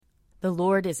The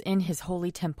Lord is in his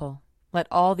holy temple. Let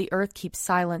all the earth keep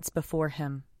silence before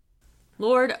him.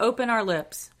 Lord, open our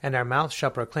lips, and our mouth shall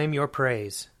proclaim your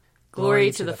praise. Glory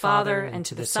to the Father, and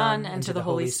to the Son, and to the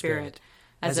Holy Spirit,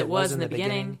 as it was in the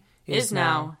beginning, is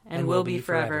now, and will be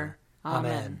forever.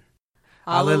 Amen.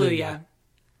 Alleluia.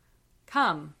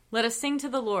 Come, let us sing to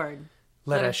the Lord.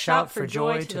 Let us shout for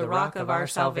joy to the rock of our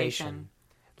salvation.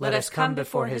 Let us come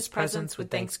before his presence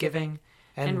with thanksgiving,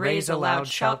 and raise a loud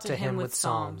shout to him with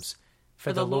psalms.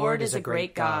 For the Lord is a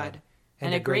great God,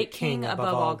 and a great King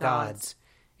above all gods.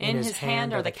 In his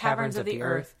hand are the caverns of the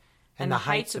earth, and the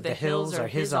heights of the hills are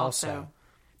his also.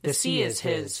 The sea is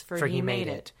his, for he made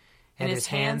it, and his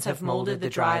hands have molded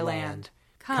the dry land.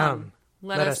 Come,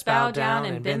 let us bow down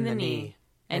and bend the knee,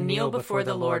 and kneel before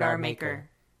the Lord our Maker.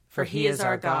 For he is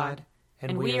our God,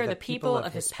 and we are the people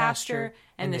of his pasture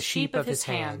and the sheep of his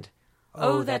hand.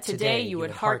 Oh, that today you would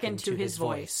hearken to his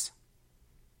voice.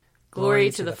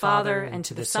 Glory to the Father, and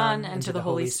to the Son, and to the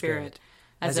Holy Spirit,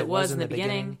 as it was in the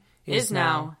beginning, is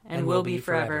now, and will be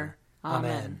forever.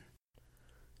 Amen.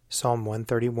 Psalm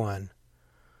 131.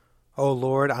 O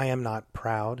Lord, I am not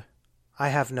proud. I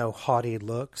have no haughty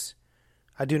looks.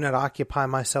 I do not occupy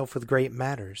myself with great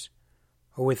matters,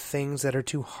 or with things that are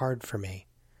too hard for me.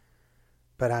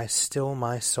 But I still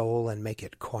my soul and make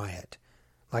it quiet,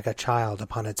 like a child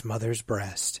upon its mother's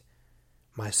breast.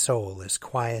 My soul is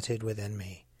quieted within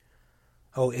me.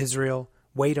 O Israel,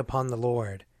 wait upon the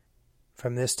Lord,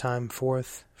 from this time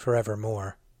forth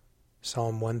forevermore.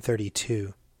 Psalm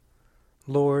 132.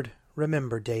 Lord,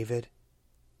 remember David,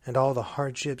 and all the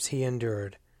hardships he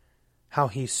endured, how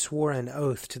he swore an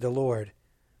oath to the Lord,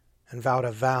 and vowed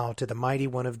a vow to the Mighty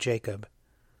One of Jacob.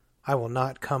 I will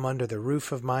not come under the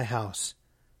roof of my house,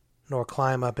 nor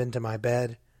climb up into my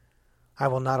bed. I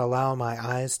will not allow my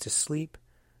eyes to sleep,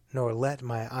 nor let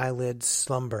my eyelids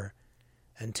slumber,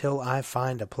 until I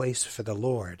find a place for the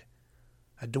Lord,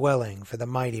 a dwelling for the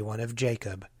Mighty One of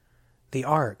Jacob. The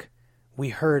ark, we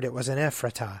heard it was in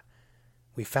Ephratah.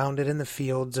 We found it in the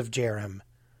fields of Jerim.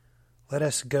 Let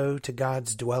us go to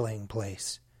God's dwelling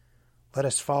place. Let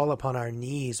us fall upon our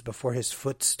knees before his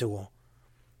footstool.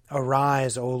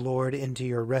 Arise, O Lord, into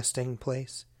your resting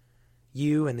place,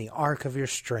 you and the ark of your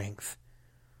strength.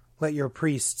 Let your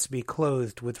priests be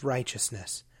clothed with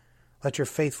righteousness. Let your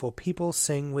faithful people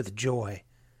sing with joy.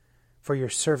 For your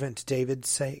servant David's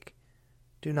sake,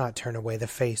 do not turn away the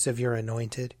face of your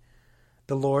anointed.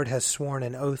 The Lord has sworn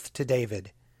an oath to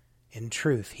David. In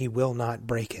truth, he will not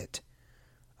break it.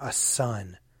 A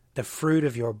son, the fruit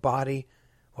of your body,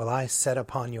 will I set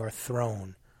upon your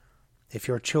throne. If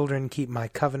your children keep my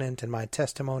covenant and my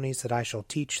testimonies that I shall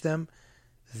teach them,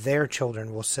 their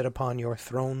children will sit upon your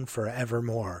throne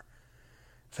forevermore.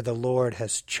 For the Lord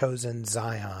has chosen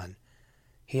Zion.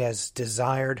 He has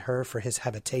desired her for his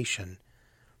habitation.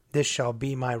 This shall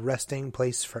be my resting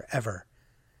place forever.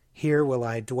 Here will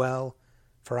I dwell,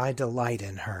 for I delight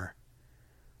in her.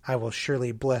 I will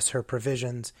surely bless her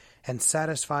provisions and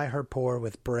satisfy her poor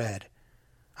with bread.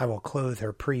 I will clothe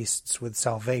her priests with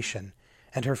salvation,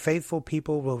 and her faithful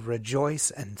people will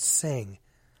rejoice and sing.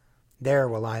 There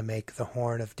will I make the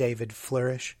horn of David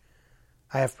flourish.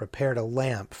 I have prepared a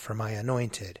lamp for my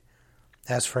anointed.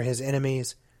 As for his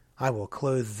enemies, I will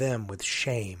clothe them with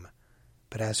shame,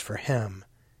 but as for him,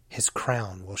 his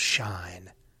crown will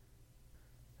shine.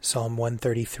 Psalm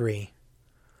 133.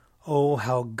 Oh,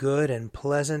 how good and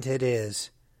pleasant it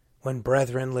is when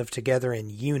brethren live together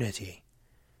in unity.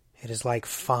 It is like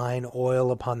fine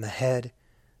oil upon the head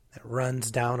that runs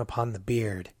down upon the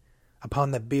beard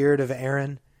of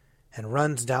Aaron, and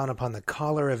runs down upon the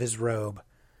collar of his robe.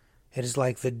 It is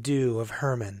like the dew of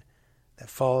Hermon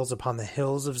that falls upon the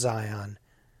hills of Zion.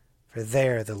 For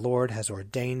there the Lord has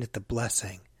ordained the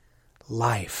blessing,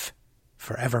 life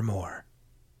forevermore.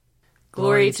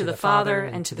 Glory to the Father,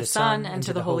 and to the Son, and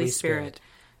to the Holy Spirit,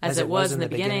 as it was in the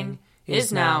beginning,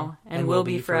 is now, and will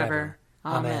be forever.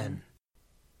 Amen.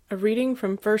 A reading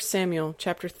from 1 Samuel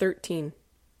chapter 13.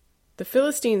 The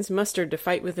Philistines mustered to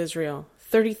fight with Israel,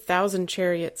 30,000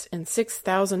 chariots and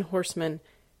 6,000 horsemen,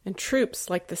 and troops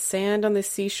like the sand on the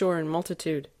seashore in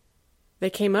multitude. They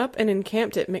came up and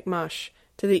encamped at Michmash,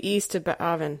 to the east of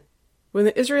Baaven. When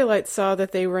the Israelites saw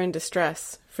that they were in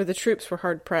distress, for the troops were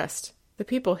hard pressed, the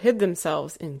people hid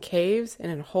themselves in caves,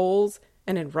 and in holes,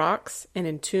 and in rocks, and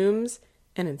in tombs,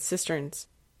 and in cisterns.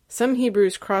 Some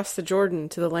Hebrews crossed the Jordan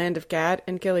to the land of Gad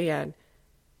and Gilead.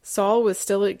 Saul was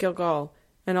still at Gilgal,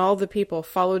 and all the people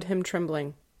followed him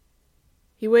trembling.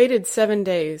 He waited 7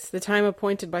 days, the time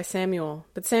appointed by Samuel,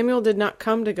 but Samuel did not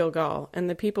come to Gilgal, and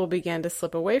the people began to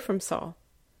slip away from Saul.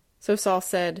 So Saul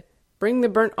said, "Bring the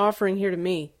burnt offering here to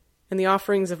me, and the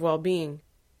offerings of well-being."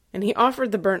 And he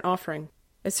offered the burnt offering.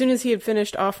 As soon as he had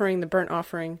finished offering the burnt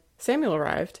offering, Samuel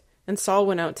arrived, and Saul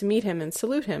went out to meet him and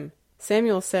salute him.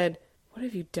 Samuel said, "What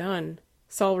have you done?"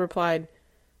 Saul replied,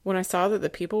 "When I saw that the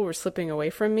people were slipping away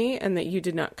from me, and that you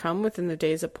did not come within the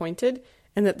days appointed,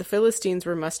 and that the Philistines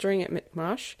were mustering at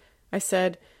Michmash, I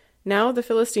said, 'Now the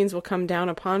Philistines will come down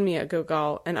upon me at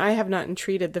Gilgal, and I have not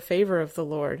entreated the favor of the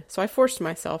Lord.' So I forced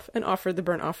myself and offered the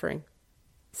burnt offering."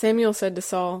 Samuel said to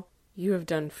Saul, "You have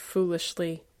done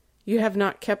foolishly. You have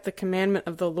not kept the commandment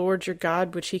of the Lord your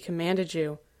God which he commanded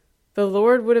you. The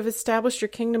Lord would have established your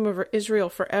kingdom over Israel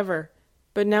forever,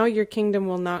 but now your kingdom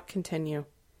will not continue.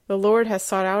 The Lord has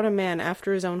sought out a man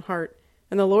after his own heart,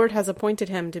 and the Lord has appointed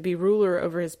him to be ruler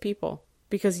over his people,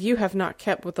 because you have not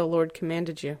kept what the Lord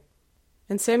commanded you."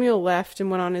 And Samuel left and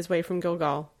went on his way from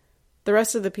Gilgal. The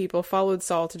rest of the people followed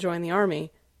Saul to join the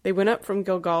army. They went up from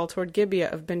Gilgal toward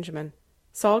Gibeah of Benjamin.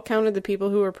 Saul counted the people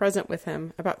who were present with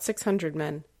him, about 600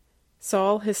 men.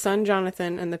 Saul, his son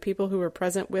Jonathan, and the people who were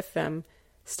present with them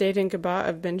stayed in Gibeah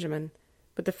of Benjamin,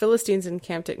 but the Philistines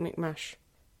encamped at Michmash.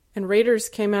 And raiders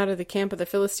came out of the camp of the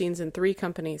Philistines in 3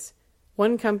 companies.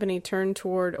 One company turned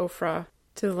toward Ophrah,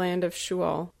 to the land of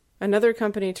Shual. Another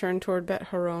company turned toward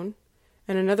Bet-horon,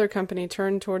 and another company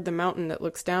turned toward the mountain that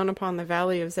looks down upon the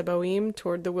valley of Zeboim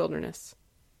toward the wilderness.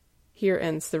 Here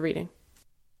ends the reading.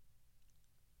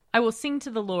 I will sing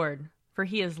to the Lord, for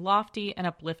he is lofty and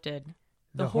uplifted.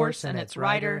 The horse and its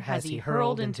rider has he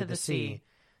hurled into the sea.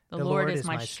 The Lord is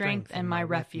my strength and my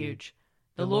refuge.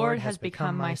 The Lord has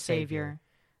become my Savior.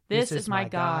 This is my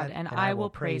God, and I will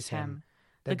praise him,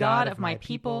 the God of my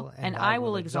people, and I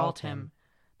will exalt him.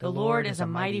 The Lord is a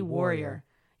mighty warrior.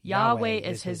 Yahweh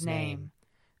is his name.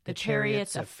 The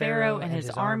chariots of Pharaoh and his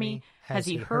army has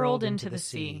he hurled into the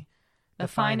sea. The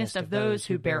finest of those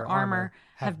who bear armor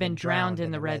have been drowned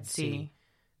in the Red Sea.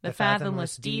 The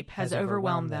fathomless deep has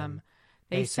overwhelmed them.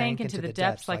 They sank into the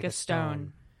depths like a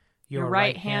stone. Your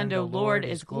right hand, O Lord,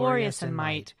 is glorious in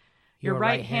might. Your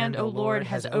right hand, O Lord,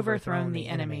 has overthrown the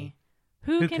enemy.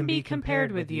 Who can be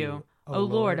compared with you, O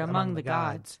Lord, among the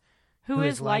gods? Who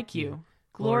is like you,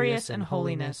 glorious in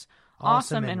holiness,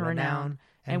 awesome in renown,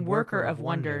 and worker of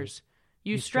wonders?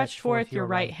 You stretched forth your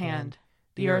right hand.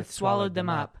 The earth swallowed them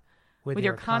up. With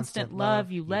your constant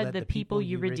love you led the people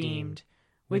you redeemed.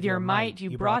 With your might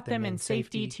you brought them in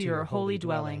safety to your holy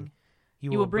dwelling.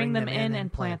 You will bring them in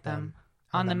and plant them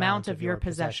on the mount of your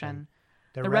possession,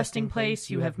 the resting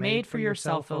place you have made for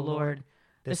yourself, O Lord,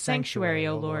 the sanctuary,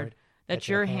 O Lord, that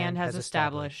your hand has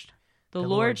established. The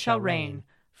Lord shall reign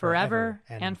forever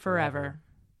and forever.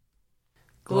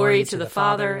 Glory to the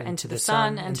Father, and to the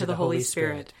Son, and to the Holy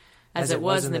Spirit, as it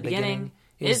was in the beginning,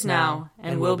 is now,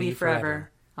 and will be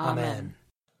forever. Amen.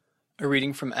 A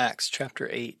reading from Acts chapter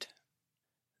 8.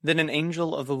 Then an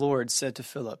angel of the Lord said to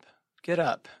Philip, "Get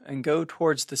up and go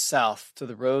towards the south to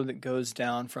the road that goes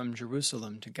down from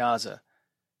Jerusalem to Gaza.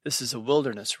 This is a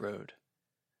wilderness road."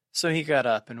 So he got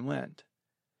up and went.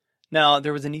 Now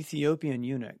there was an Ethiopian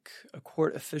eunuch, a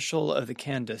court official of the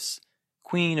Candace,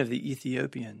 queen of the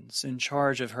Ethiopians, in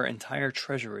charge of her entire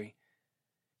treasury.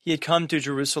 He had come to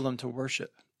Jerusalem to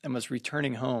worship and was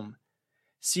returning home.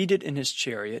 Seated in his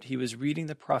chariot, he was reading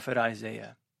the prophet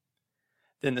Isaiah.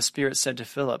 Then the Spirit said to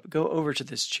Philip, "Go over to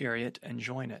this chariot and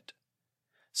join it."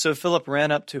 So Philip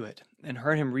ran up to it and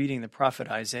heard him reading the prophet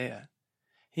Isaiah.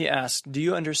 He asked, "Do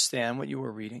you understand what you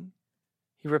are reading?"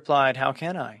 He replied, "How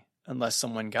can I, unless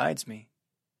someone guides me?"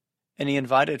 And he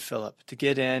invited Philip to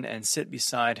get in and sit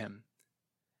beside him.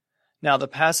 Now the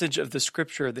passage of the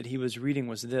scripture that he was reading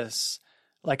was this: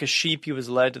 "Like a sheep he was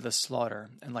led to the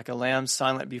slaughter, and like a lamb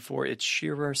silent before its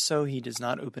shearer, so he does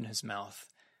not open his mouth.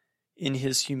 In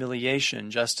his humiliation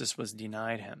justice was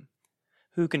denied him.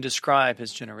 Who can describe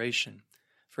his generation?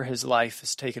 For his life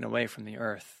is taken away from the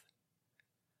earth."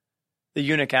 The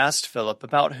eunuch asked Philip,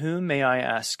 "About whom, may I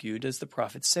ask you, does the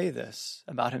prophet say this?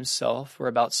 About himself or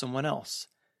about someone else?"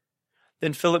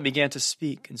 Then Philip began to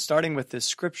speak, and starting with this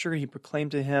scripture, he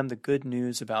proclaimed to him the good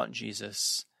news about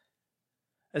Jesus.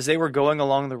 As they were going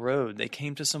along the road, they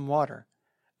came to some water,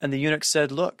 and the eunuch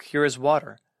said, "Look, here is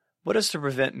water. What is to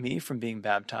prevent me from being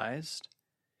baptized?"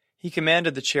 He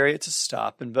commanded the chariot to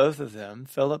stop, and both of them,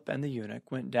 Philip and the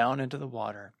eunuch, went down into the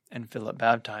water, and Philip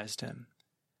baptized him.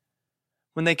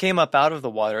 When they came up out of the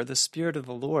water, the Spirit of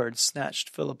the Lord snatched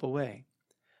Philip away.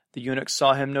 The eunuch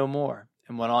saw him no more,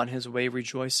 and went on his way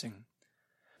rejoicing.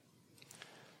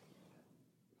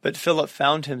 But Philip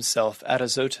found himself at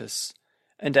Azotus,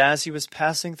 and as he was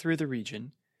passing through the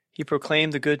region, he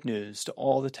proclaimed the good news to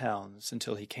all the towns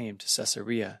until he came to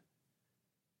Caesarea.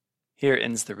 Here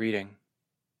ends the reading.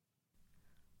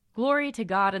 Glory to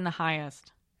God in the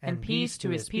highest, and peace to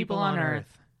his people on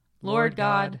earth. Lord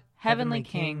God, heavenly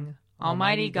King,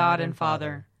 almighty God and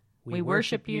Father, we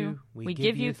worship you, we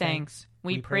give you thanks,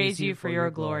 we praise you for your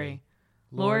glory.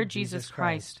 Lord Jesus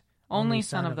Christ, only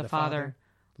Son of the Father,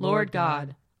 Lord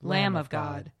God, Lamb of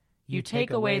God, you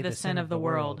take away the sin of the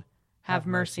world. Have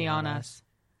mercy on us.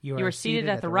 You are seated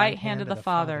at the right hand of the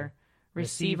Father.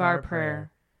 Receive our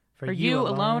prayer. For you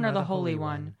alone are the Holy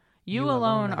One. You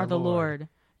alone are the Lord.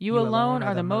 You alone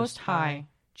are the Most High,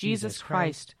 Jesus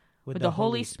Christ, with the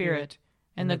Holy Spirit,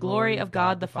 and the glory of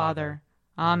God the Father.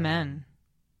 Amen.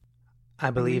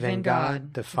 I believe in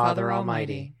God, the Father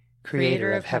Almighty,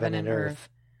 creator of heaven and earth.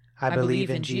 I believe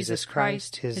in Jesus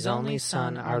Christ, his only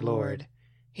Son, our Lord.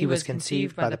 He was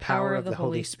conceived by the power of the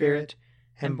Holy Spirit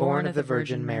and born of the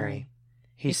Virgin Mary.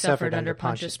 He suffered under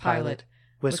Pontius Pilate,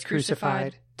 was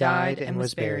crucified, died, and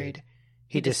was buried.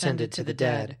 He descended to the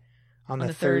dead. On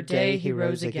the third day he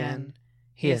rose again.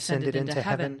 He ascended into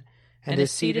heaven and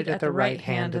is seated at the right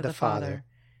hand of the Father.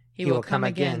 He will come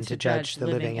again to judge the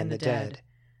living and the dead.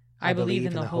 I believe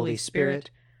in the Holy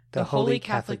Spirit, the Holy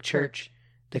Catholic Church,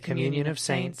 the communion of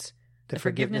saints, the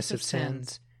forgiveness of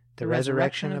sins, the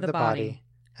resurrection of the body,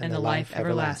 and the life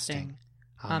everlasting.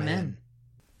 Amen.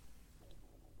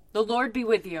 The Lord be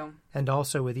with you. And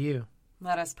also with you.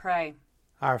 Let us pray.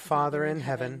 Our Father in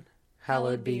heaven,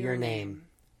 hallowed be your name.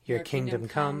 Your kingdom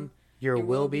come, your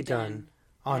will be done,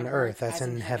 on earth as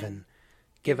in heaven.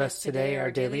 Give us today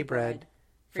our daily bread.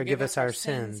 Forgive us our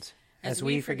sins, as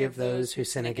we forgive those who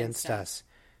sin against us.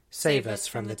 Save us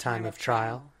from the time of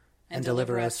trial, and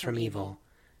deliver us from evil.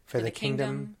 For the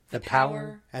kingdom, the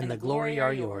power, and the glory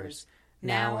are yours,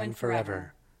 now and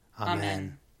forever.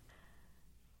 Amen.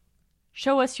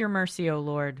 Show us your mercy, O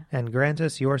Lord. And grant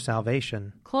us your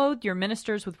salvation. Clothe your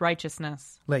ministers with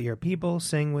righteousness. Let your people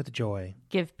sing with joy.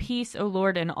 Give peace, O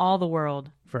Lord, in all the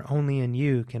world. For only in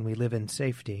you can we live in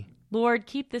safety. Lord,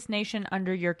 keep this nation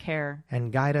under your care.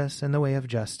 And guide us in the way of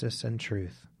justice and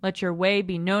truth. Let your way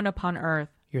be known upon earth.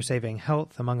 Your saving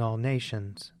health among all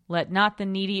nations. Let not the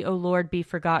needy, O Lord, be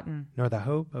forgotten. Nor the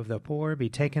hope of the poor be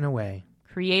taken away.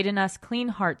 Create in us clean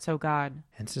hearts, O God.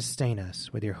 And sustain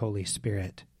us with your Holy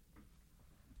Spirit.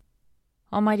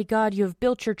 Almighty God, you have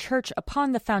built your church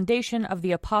upon the foundation of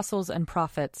the apostles and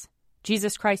prophets,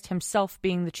 Jesus Christ himself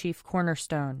being the chief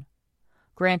cornerstone.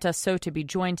 Grant us so to be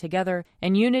joined together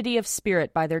in unity of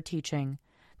spirit by their teaching,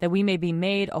 that we may be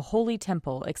made a holy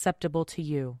temple acceptable to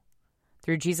you.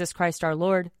 Through Jesus Christ our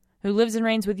Lord, who lives and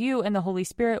reigns with you and the Holy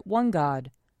Spirit, one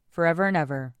God, forever and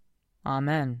ever.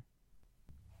 Amen.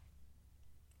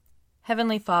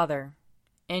 Heavenly Father,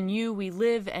 in you we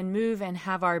live and move and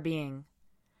have our being.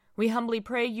 We humbly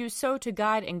pray you so to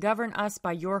guide and govern us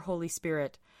by your Holy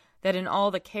Spirit, that in all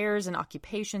the cares and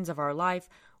occupations of our life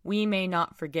we may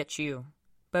not forget you,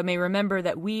 but may remember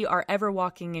that we are ever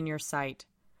walking in your sight.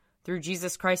 Through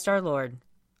Jesus Christ our Lord.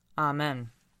 Amen.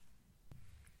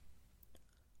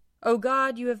 O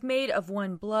God, you have made of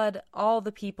one blood all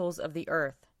the peoples of the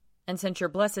earth, and sent your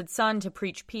blessed Son to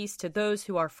preach peace to those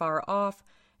who are far off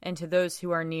and to those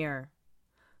who are near.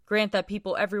 Grant that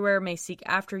people everywhere may seek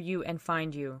after you and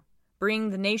find you.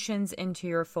 Bring the nations into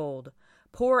your fold.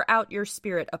 Pour out your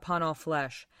Spirit upon all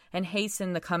flesh, and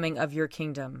hasten the coming of your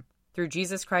kingdom. Through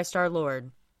Jesus Christ our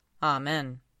Lord.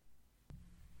 Amen.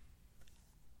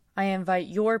 I invite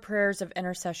your prayers of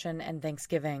intercession and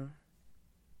thanksgiving.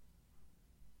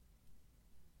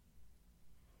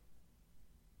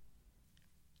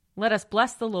 Let us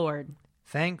bless the Lord.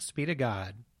 Thanks be to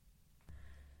God.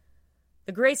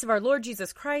 The grace of our Lord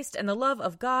Jesus Christ, and the love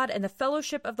of God, and the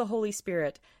fellowship of the Holy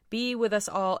Spirit be with us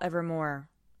all evermore.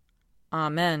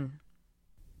 Amen.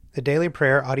 The Daily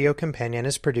Prayer audio companion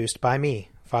is produced by me,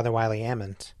 Father Wiley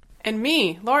Ammons. And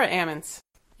me, Laura Ammons.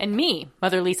 And me,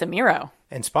 Mother Lisa Meirow.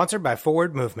 And sponsored by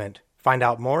Forward Movement. Find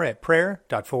out more at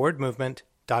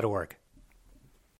prayer.forwardmovement.org.